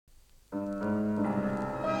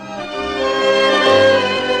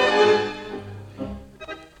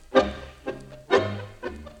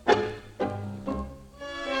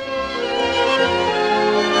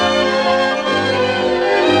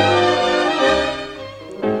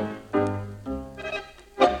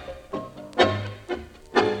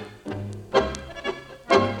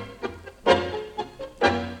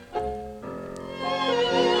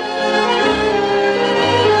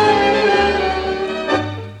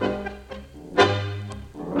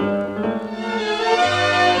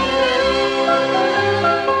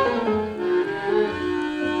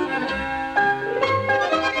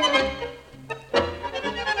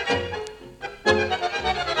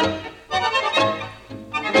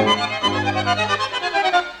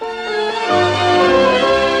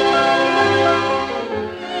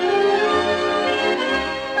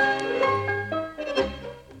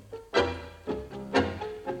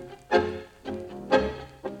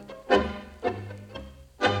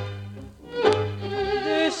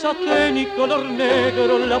satén y color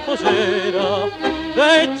negro la pollera,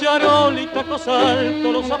 de charol y tacos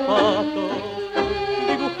altos los zapatos,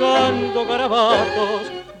 dibujando garabatos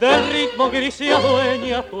del ritmo gris y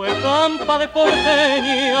adueña tu estampa de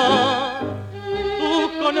porteña. Tú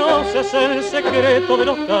conoces el secreto de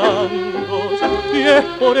los tangos y es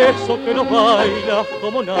por eso que los bailas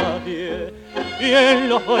como nadie. Y en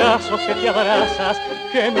los brazos que te abrazas,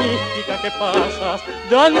 qué mística que pasas,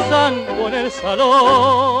 danzando en el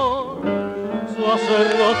salón.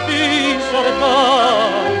 Sacerdotisa de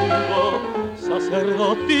tango,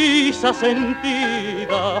 sacerdotisa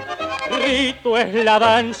sentida, rito es la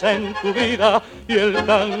danza en tu vida y el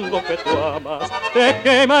tango que tú amas te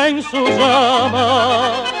quema en sus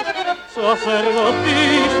llamas.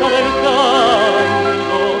 Sacerdotisa del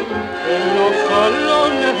tango, en los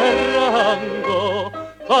salones de rango,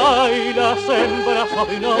 bailas en brazos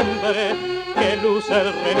de un hombre que luce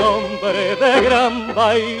el renombre de gran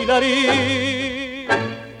bailarín.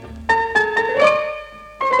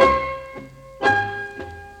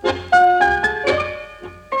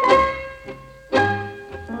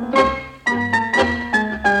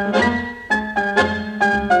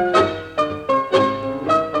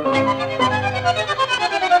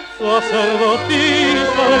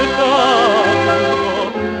 Sacerdotisa del tango,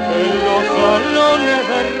 en los salones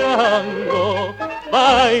de rango,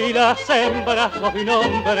 bailas en brazos de un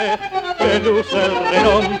hombre que luce el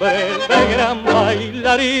renombre de gran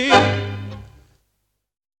bailarín.